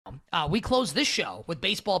We close this show with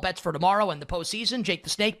baseball bets for tomorrow and the postseason. Jake the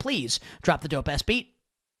Snake, please drop the dope-ass beat.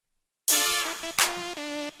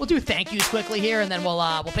 We'll do thank yous quickly here, and then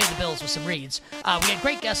we'll pay the bills with some reads. We had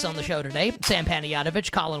great guests on the show today. Sam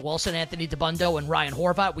Panayotovich, Colin Wilson, Anthony DeBundo, and Ryan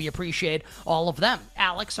Horvat. We appreciate all of them.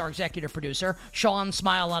 Alex, our executive producer. Sean,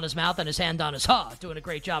 smile on his mouth and his hand on his doing a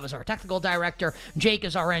great job as our technical director. Jake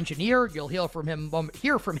is our engineer. You'll hear from him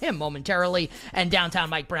momentarily. And downtown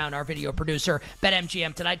Mike Brown, our video producer.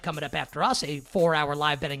 BetMGM tonight coming up after us, a 4-hour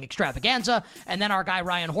live betting extravaganza. And then our guy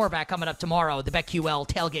Ryan Horvat coming up tomorrow, the BetQL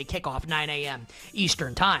tailgate kickoff, 9 a.m.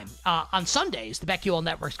 Eastern time. On Sundays, the BetQL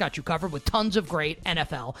Network's got you covered with tons of great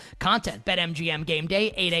NFL content. BetMGM Game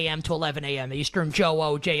Day, 8 a.m. to 11 a.m. Eastern. Joe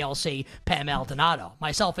O, JLC, Pam Maldonado.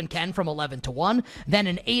 Myself and Ken from 11 to 1. Then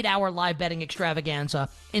an 8-hour live betting extravaganza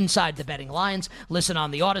inside the betting lines. Listen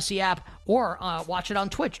on the Odyssey app or watch it on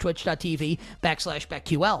Twitch,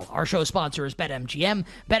 twitch.tv/BetQL. Our show sponsor is BetMGM.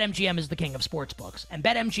 BetMGM is the king of sportsbooks. And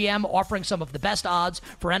BetMGM offering some of the best odds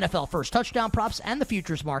for NFL first touchdown props and the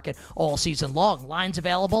futures market all season long. Lines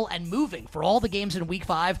available and moving for all the games in Week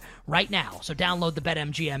 5 right now. So download the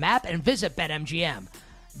BetMGM app and visit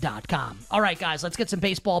BetMGM.com. All right, guys, let's get some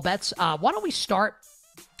baseball bets. Why don't we start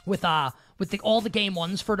with all the game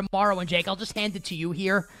ones for tomorrow? And Jake, I'll just hand it to you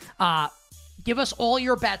here. Give us all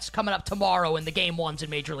your bets coming up tomorrow in the game ones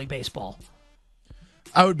in Major League Baseball.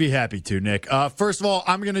 I would be happy to, Nick. First of all,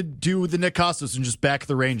 I'm going to do the Nick Costos and just back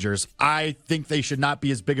the Rangers. I think they should not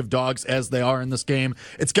be as big of dogs as they are in this game.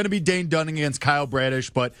 It's going to be Dane Dunning against Kyle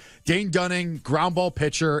Bradish, but Dane Dunning, ground ball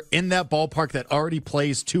pitcher in that ballpark that already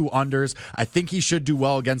plays 2 unders. I think he should do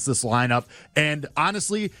well against this lineup. And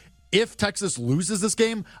honestly, if Texas loses this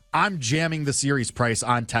game, I'm jamming the series price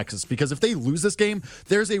on Texas, because if they lose this game,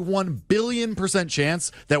 there's a 1 billion%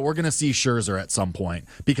 chance that we're going to see Scherzer at some point,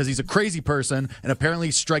 because he's a crazy person and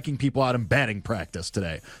apparently striking people out in batting practice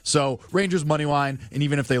today. So Rangers money line, and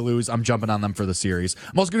even if they lose, I'm jumping on them for the series.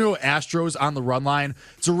 I'm also going to go Astros on the run line.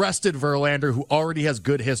 It's arrested Verlander, who already has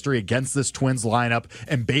good history against this Twins lineup,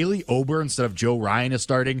 and Bailey Ober instead of Joe Ryan is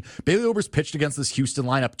starting. Bailey Ober's pitched against this Houston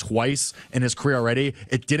lineup twice in his career already.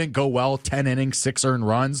 It didn't go well, 10 innings, 6 earned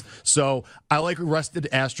runs. So I like a rested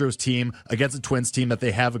Astros team against a Twins team that they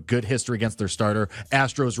have a good history against their starter.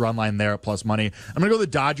 Astros run line there at plus money. I'm going to go the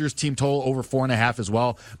Dodgers team total over 4.5 as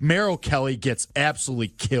well. Merrill Kelly gets absolutely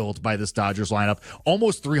killed by this Dodgers lineup.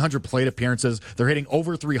 Almost 300 plate appearances. They're hitting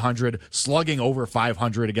over 300, slugging over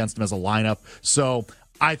 500 against them as a lineup. So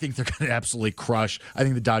I think they're going to absolutely crush. I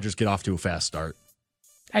think the Dodgers get off to a fast start.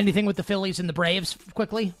 Anything with the Phillies and the Braves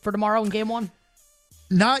quickly for tomorrow in game one?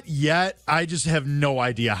 Not yet. I just have no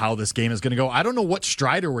idea how this game is going to go. I don't know what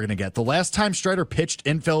Strider we're going to get. The last time Strider pitched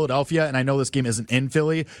in Philadelphia, and I know this game isn't in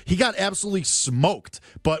Philly, he got absolutely smoked.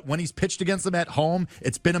 But when he's pitched against them at home,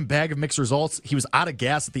 it's been a bag of mixed results. He was out of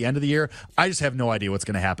gas at the end of the year. I just have no idea what's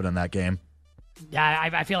going to happen in that game. Yeah,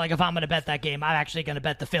 I feel like if I'm going to bet that game, I'm actually going to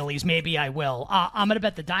bet the Phillies. Maybe I will. I'm going to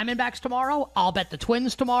bet the Diamondbacks tomorrow. I'll bet the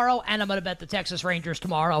Twins tomorrow, and I'm going to bet the Texas Rangers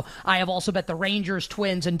tomorrow. I have also bet the Rangers,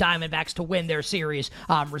 Twins, and Diamondbacks to win their series,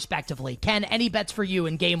 respectively. Ken, any bets for you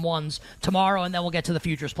in game ones tomorrow, and then we'll get to the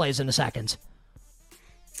futures plays in a second.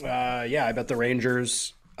 Yeah, I bet the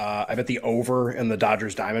Rangers. I bet the over in the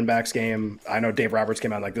Dodgers-Diamondbacks game. I know Dave Roberts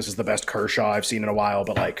came out like, this is the best Kershaw I've seen in a while,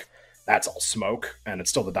 but like, that's all smoke, and it's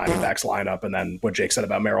still the Diamondbacks lineup, and then what Jake said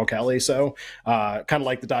about Merrill Kelly. So kind of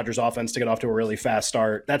like the Dodgers offense to get off to a really fast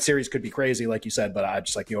start. That series could be crazy, like you said, but I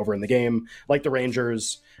just like the over in the game. Like the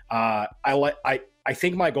Rangers, I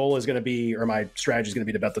think my goal is going to be, or my strategy is going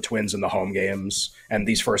to be to bet the Twins in the home games, and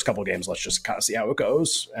these first couple games, let's just kind of see how it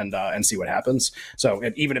goes and see what happens. So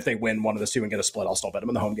even if they win one of the two and get a split, I'll still bet them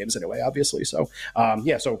in the home games anyway, obviously. So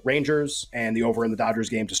so Rangers and the over in the Dodgers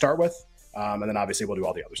game to start with, and then obviously we'll do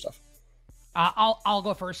all the other stuff. I'll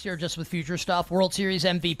go first here just with future stuff. World Series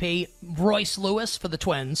MVP, Royce Lewis for the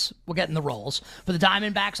Twins. We're getting the rolls. For the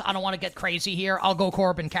Diamondbacks, I don't want to get crazy here. I'll go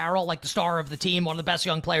Corbin Carroll, like the star of the team, one of the best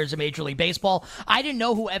young players in Major League Baseball. I didn't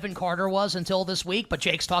know who Evan Carter was until this week, but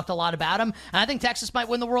Jake's talked a lot about him, and I think Texas might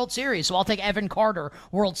win the World Series, so I'll take Evan Carter,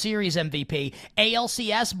 World Series MVP.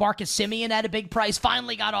 ALCS, Marcus Semien at a big price,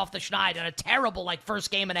 finally got off the schneid in a terrible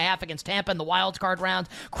first game and a half against Tampa in the wild card round.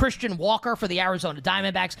 Christian Walker for the Arizona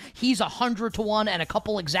Diamondbacks, he's 100-1, and a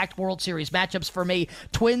couple exact World Series matchups for me.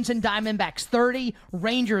 Twins and Diamondbacks 30,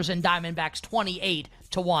 Rangers and Diamondbacks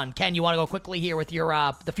 28-1. Ken, you want to go quickly here with your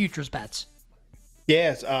the futures bets?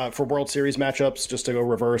 Yeah, for World Series matchups, just to go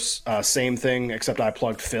reverse, same thing, except I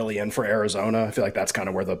plugged Philly in for Arizona. I feel like that's kind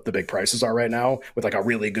of where the big prices are right now, with like a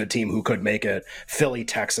really good team who could make it. Philly,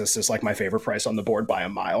 Texas is like my favorite price on the board by a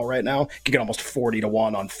mile right now. You can get almost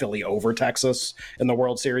 40-1 on Philly over Texas in the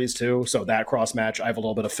World Series too. So that cross match, I have a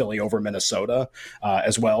little bit of Philly over Minnesota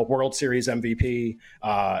as well. World Series MVP,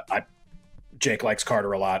 Jake likes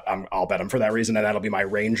Carter a lot. I'll bet him for that reason, and that'll be my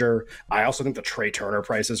Ranger. I also think the Trey Turner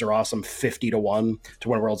prices are awesome, 50-1 to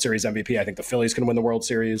win World Series MVP. I think the Phillies can win the World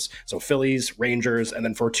Series. So Phillies, Rangers, and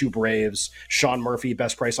then for 2 Braves, Sean Murphy,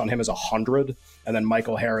 best price on him is 100, and then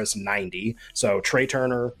Michael Harris, 90. So Trey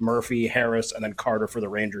Turner, Murphy, Harris, and then Carter for the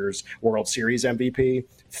Rangers World Series MVP.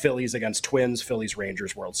 Phillies against Twins, Phillies,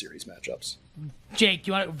 Rangers World Series matchups. Jake,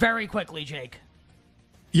 you want to, very quickly, Jake?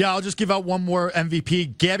 Yeah, I'll just give out one more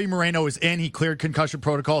MVP. Gabby Moreno is in. He cleared concussion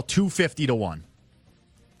protocol, 250-1.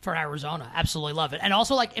 For Arizona. Absolutely love it. And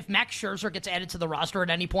also, like, if Max Scherzer gets added to the roster at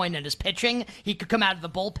any point and is pitching, he could come out of the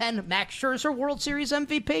bullpen. Max Scherzer, World Series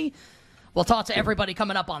MVP. We'll talk to everybody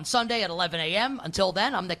coming up on Sunday at 11 a.m. Until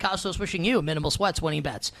then, I'm Nick Costos wishing you minimal sweats, winning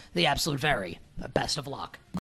bets. The absolute very best of luck.